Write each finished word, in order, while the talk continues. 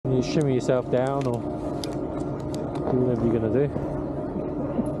you shimmy yourself down or do whatever you're going to do.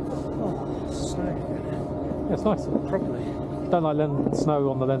 Oh, snow. Yeah, it's nice. Probably. Don't like snow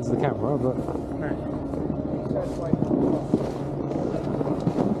on the lens of the camera, but... No.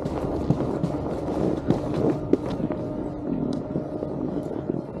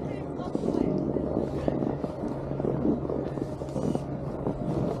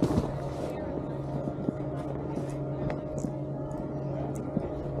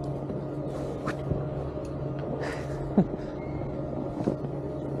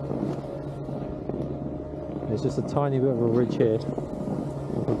 There's just a tiny bit of a ridge here.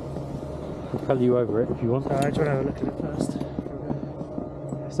 I'll propel you over it if you want. I just want to have a look at it first.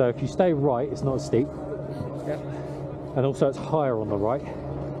 So if you stay right, it's not as steep. Yep. And also it's higher on the right.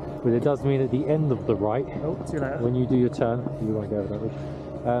 But it does mean at the end of the right, Oh, see you later. when you do your turn, you won't go over that ridge.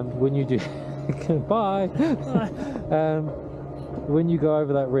 When you do... Bye! When you go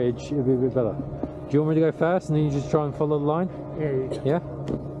over that ridge, it'll be a bit better. Do you want me to go first and then you just try and follow the line? Yeah, you can. Yeah?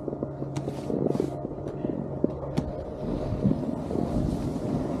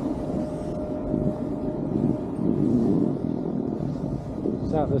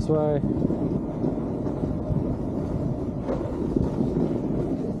 It's out this way.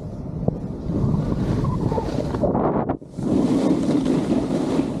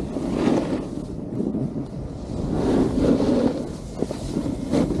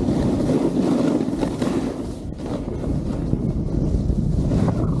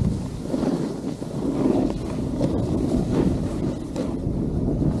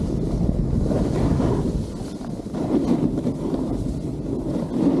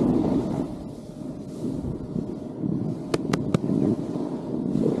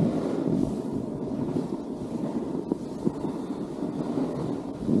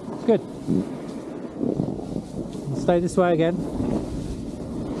 Good. Stay this way again.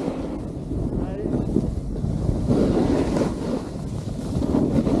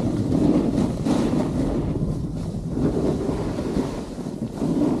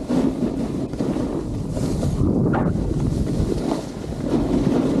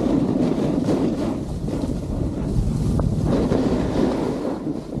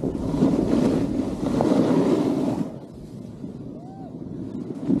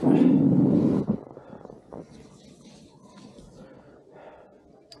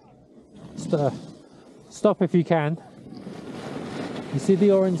 Stop if you can. You see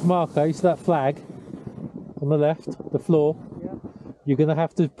the orange marker, you see that flag on the left, the floor? Yeah. You're going to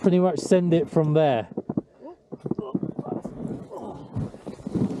have to pretty much send it from there.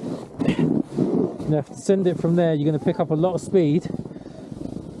 You have to send it from there. You're going to pick up a lot of speed,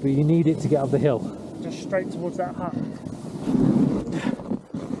 but you need it to get up the hill. Just straight towards that hut.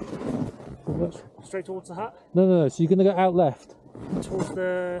 Straight towards the hut? No. So you're going to go out left. Towards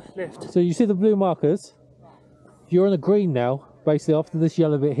the lift. So you see the blue markers? You're on a green now. Basically, after this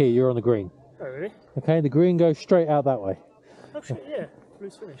yellow bit here, you're on a green. Oh, really? Okay, the green goes straight out that way. Oh, shit, yeah.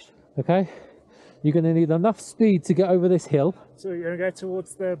 Blue's finished. Okay, you're going to need enough speed to get over this hill. So you're going to go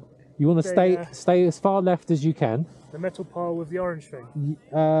towards the... You want to stay as far left as you can. The metal pile with the orange thing?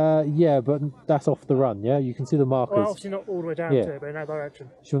 Yeah, but that's off the run, yeah? You can see the markers. Well, obviously not all the way down to it, but in that direction.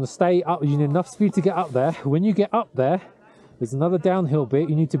 So you want to stay up, you need enough speed to get up there. When you get up there, there's another downhill bit.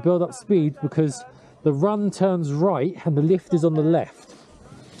 You need to build up speed because the run turns right and the lift is on the left.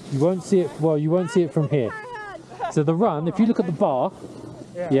 You won't see it, well, you won't see it from here. So the run, if you look at the bar,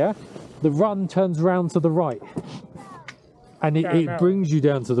 yeah, the run turns round to the right. And it brings you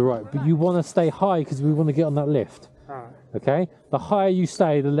down to the right. But you want to stay high because we want to get on that lift. Okay? The higher you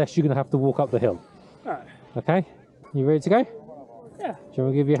stay, the less you're going to have to walk up the hill. Okay? You ready to go? Yeah. Do you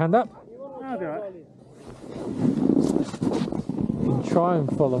want me to give you a hand up? I'll be alright. You can try and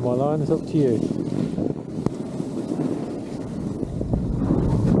follow my line, it's up to you.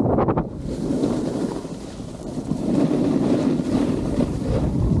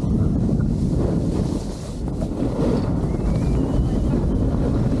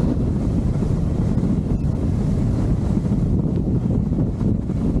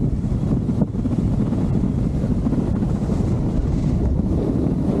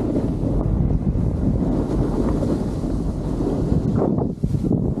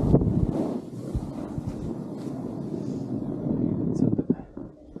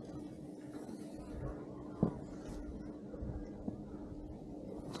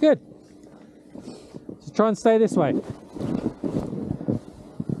 Good. So try and stay this way.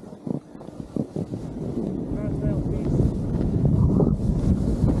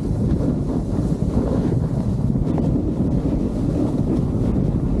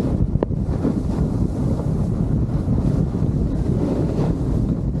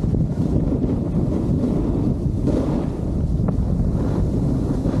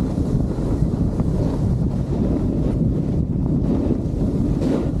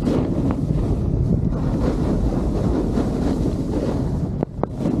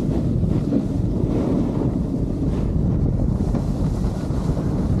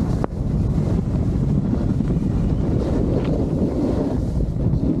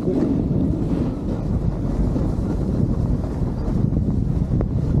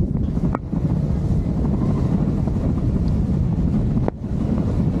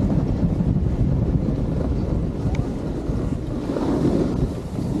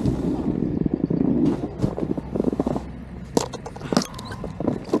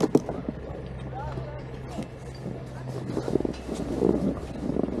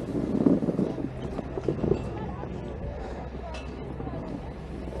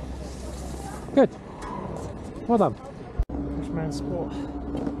 Well done. Bushman sport.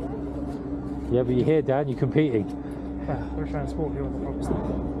 Yeah, but you're here, Dan, you're competing. Bushman sport, you're on the proper stuff.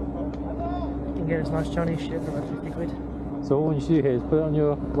 You can get this nice Chinese shit for about 50 quid. So all you should do here is put it on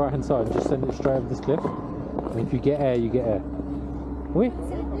your right hand side and just send it straight over this cliff. And if you get air, you get air. Oui?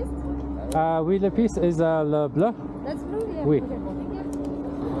 Oui, la piste is le bleu. That's blue, yeah. Oui. Okay.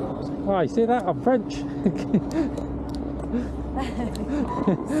 Oh, you see that? I'm French.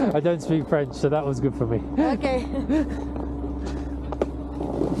 I don't speak French, so that was good for me. Okay.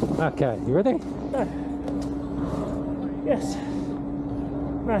 Okay, you ready? No. Yes.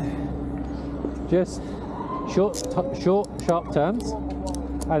 No. Just short, sharp turns,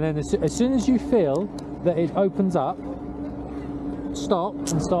 and then as soon as you feel that it opens up, stop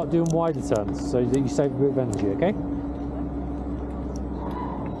and start doing wider turns so that you save a bit of energy, okay?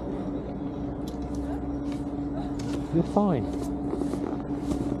 You're fine.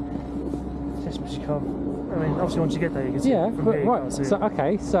 Just you can't. I mean, obviously, once you get there, you can see Yeah, it from but here. You right. can't see So it.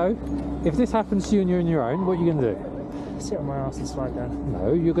 okay, so if this happens to you and you're on your own, what are you going to do? Sit on my ass and slide down.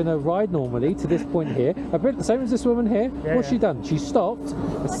 No, you're going to ride normally to this point here. A bit the same as this woman here. Yeah, What's yeah. she done? She stopped,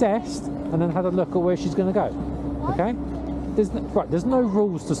 assessed, and then had a look at where she's going to go. Okay? There's no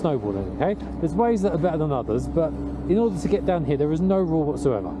rules to snowboarding. Okay? There's ways that are better than others, but in order to get down here, there is no rule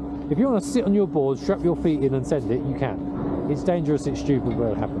whatsoever. If you want to sit on your board, strap your feet in, and send it, you can. It's dangerous. It's stupid, but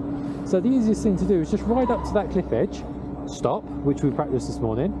it'll happen. So the easiest thing to do is just ride up to that cliff edge, stop, which we practiced this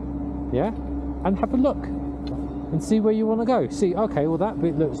morning. Yeah, and have a look. And see where you want to go. See, okay, well that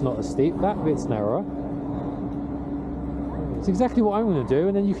bit looks not as steep, that bit's narrower. It's exactly what I'm going to do,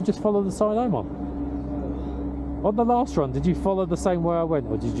 and then you can just follow the side I'm on. On the last run, did you follow the same way I went,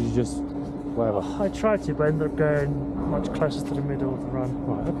 or did you just whatever? I tried to, but ended up going much closer to the middle of the run.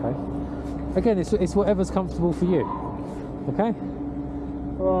 Right, okay. Again, it's whatever's comfortable for you. Okay?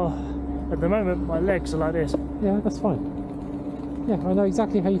 Oh, at the moment, my legs are like this. Yeah, that's fine. Yeah, I know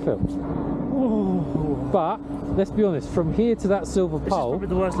exactly how you feel. Ooh. But let's be honest, from here to that silver This is pole, probably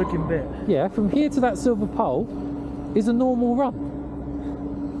the worst looking bit. yeah, from here to that silver pole is a normal run.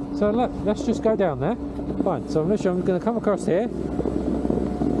 So look, let's just go down there. Fine. So I'm going to come across here.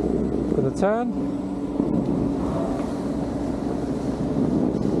 I'm going to turn.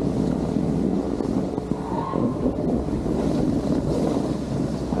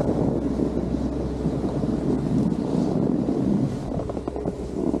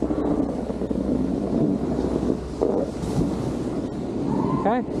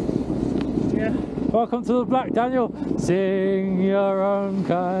 Okay. Yeah. Welcome to the Black Daniel. Sing your own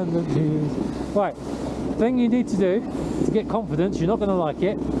kind of news. Right, thing you need to do to get confidence, you're not going to like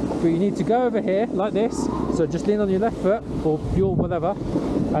it, but you need to go over here like this. So just lean on your left foot or your whatever,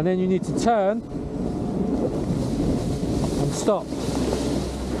 and then you need to turn and stop.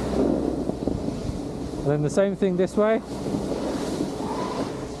 And then the same thing this way.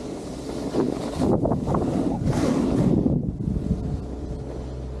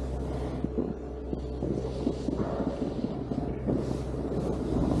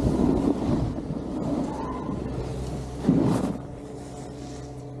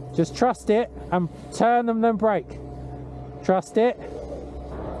 Just trust it and turn them, then brake. Trust it.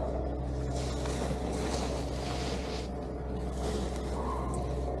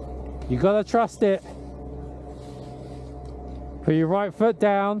 You gotta trust it. Put your right foot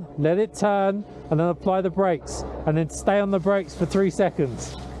down, let it turn, and then apply the brakes. And then stay on the brakes for 3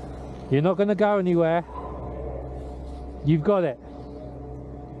 seconds. You're not gonna go anywhere. You've got it.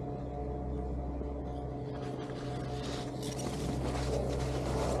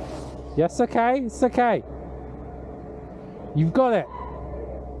 Yes, okay, it's okay. You've got it.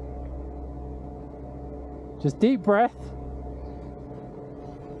 Just deep breath.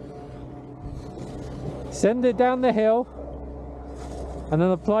 Send it down the hill and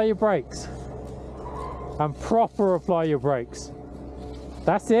then apply your brakes. And proper apply your brakes.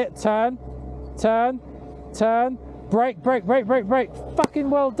 That's it. Turn, turn, turn. Brake, brake, brake, brake, brake. Fucking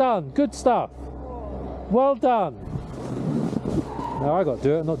well done. Good stuff. Well done. Now I got to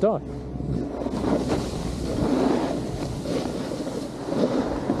do it, not die.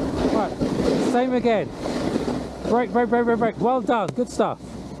 Right, same again. Brake, brake, brake, brake, brake. Well done. Good stuff.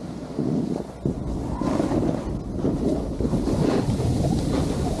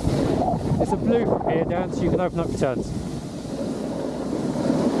 It's a blue from here, Dan, so you can open up your turns.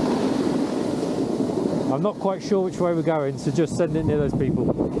 I'm not quite sure which way we're going, so just send it near those people.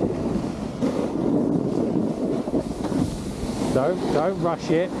 Don't rush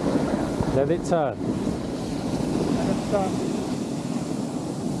it. Let it turn. Let's start.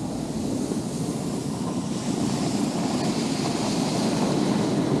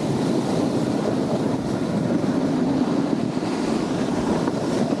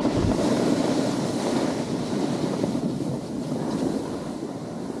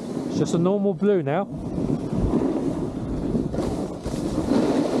 Just a normal blue now.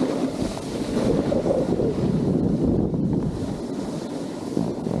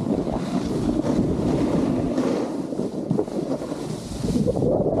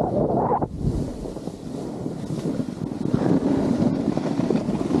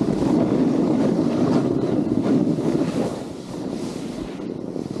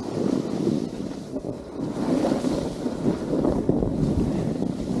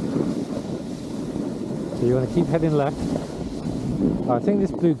 So you want to keep heading left. I think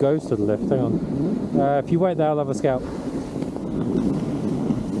this blue goes to the left, hang on. If you wait there, I'll have a scout.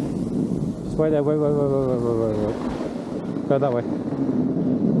 Just wait there, wait. Go that way.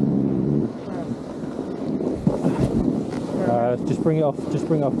 Just bring it off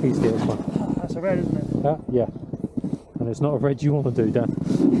peacefully, it's fine. That's a red, isn't it? Yeah. And it's not a red you want to do, Dan.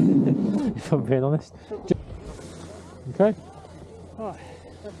 If I'm being honest. Okay.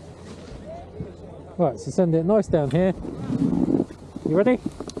 Right, so send it nice down here. You ready?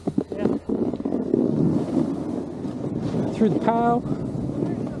 Yeah. Through the pow.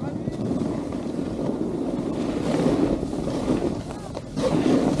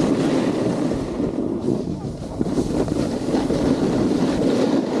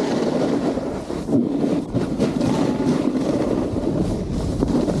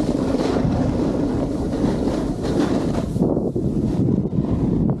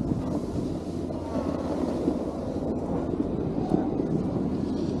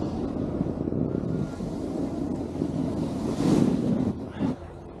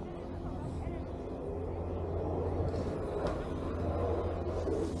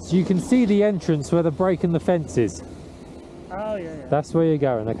 So you can see the entrance where the break in the fence is. Oh yeah. That's where you're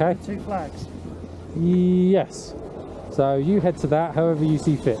going, okay? 2 flags. Yes. So you head to that however you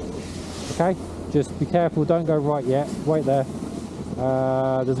see fit. Okay? Just be careful, don't go right yet. Wait there.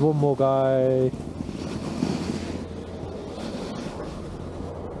 There's one more guy.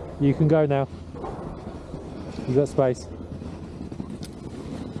 You can go now. You've got space.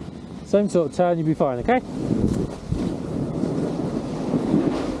 Same sort of turn, you'll be fine, okay?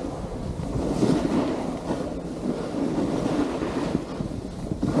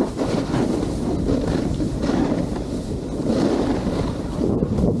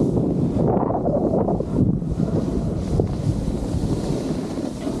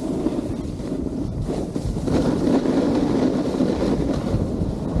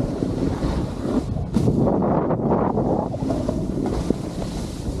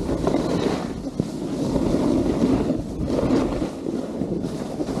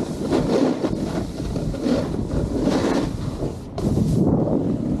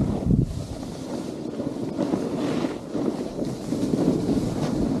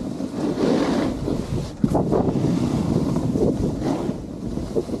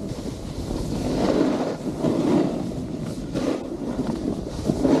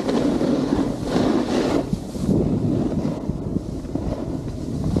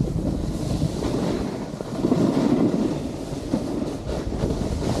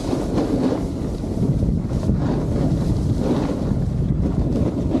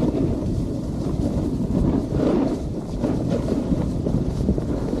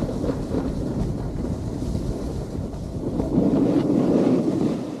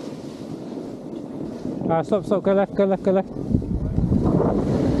 Stop, go left. I'm gonna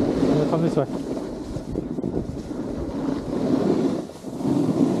come this way.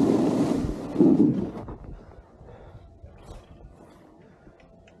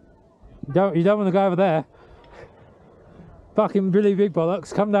 You don't want to go over there. Fucking really big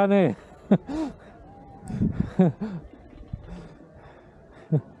bollocks, come down here.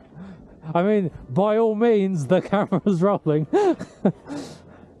 I mean, by all means, the camera's rolling.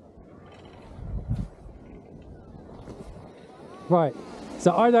 Right,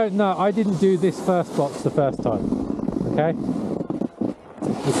 so I don't know, I didn't do this first box the first time, okay?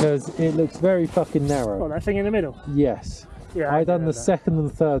 Because it looks very fucking narrow. Oh, that thing in the middle? Yes. Yeah. I done the second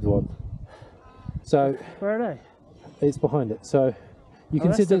and third one. So... Where are they? It's behind it, so... You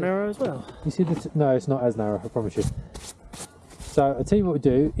can see the narrow as well? You see the... No, it's not as narrow, I promise you. So, I'll tell you what we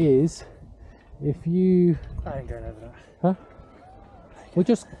do is... If you... I ain't going over that. Huh? Well,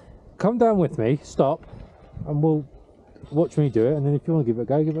 just come down with me, stop, and we'll... watch me do it, and then if you want to give it a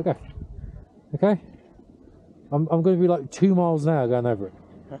go, give it a go. Okay? I'm going to be like 2 miles an hour going over it.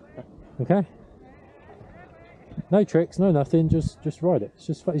 Okay? No tricks, no nothing, just ride it.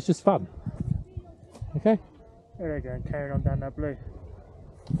 It's just fun. Okay? There they go, carrying on down that blue.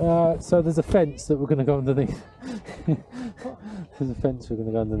 So there's a fence that we're going to go underneath. There's a fence we're going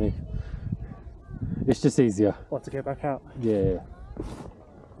to go underneath. It's just easier. What, to get back out? Yeah.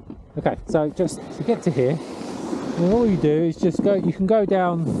 Okay, so just to get to here, and all you do is just go, you can go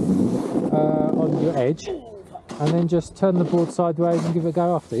down on your edge and then just turn the board sideways and give it a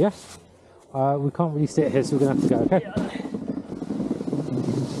go after, yeah? We can't really sit here, so we're going to have to go, okay?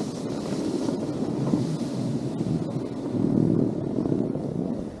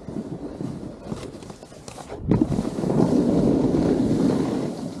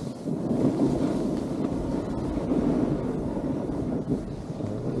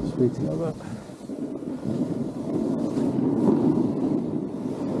 Together.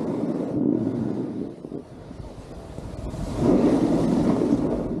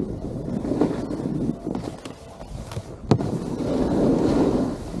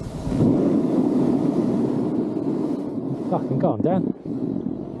 Fucking go on, Dan.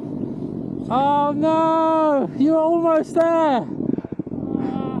 Oh no! You're almost there!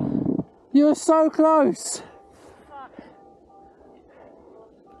 You were so close!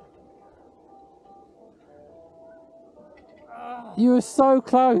 You were so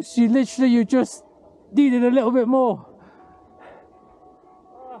close. You just needed a little bit more.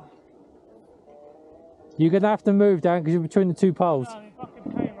 You're gonna have to move, Dan, because you're between the two poles. I'm in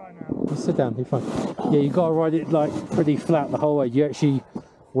fucking pain right now. Just sit down, you're fine. Yeah, you gotta ride it like pretty flat the whole way. You actually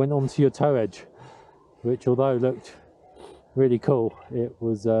went onto your toe edge, which although looked really cool, it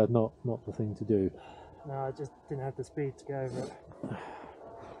was not the thing to do. No, I just didn't have the speed to go over it.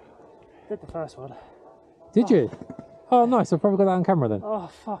 Did the first one. Did you? Oh, nice. I probably got that on camera then.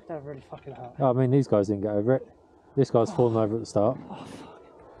 Oh, fuck, that really fucking hurt. Oh, I mean, these guys didn't get over it. This guy's fallen over at the start. Oh,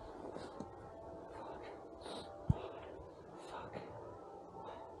 fuck.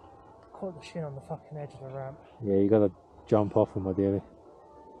 Caught the shin on the fucking edge of the ramp. Yeah, you gotta jump off him, ideally.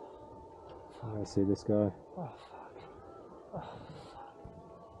 Let's see this guy. Oh, fuck. Oh,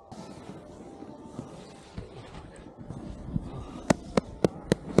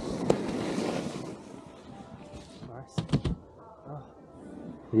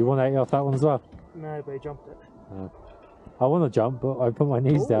 You 180 off that one as well? no, but he jumped it. I want to jump, but I put my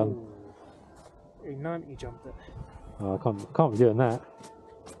knees down. He 90 jumped it. Oh, I can't be doing that.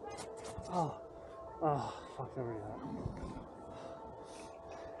 Oh, fuck, that really hurt.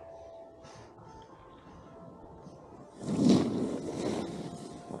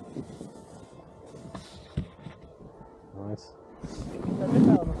 Nice. I did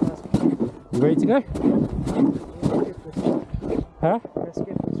that on the first one. You ready to go? Huh? Let's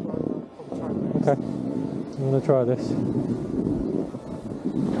skip this one. I'll try next. Okay. I'm going to try this.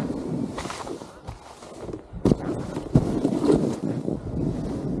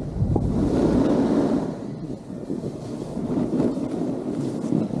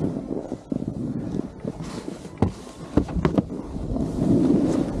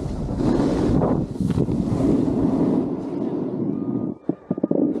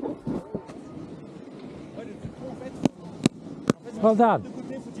 Well done.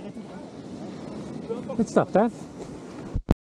 Good stuff, Dan.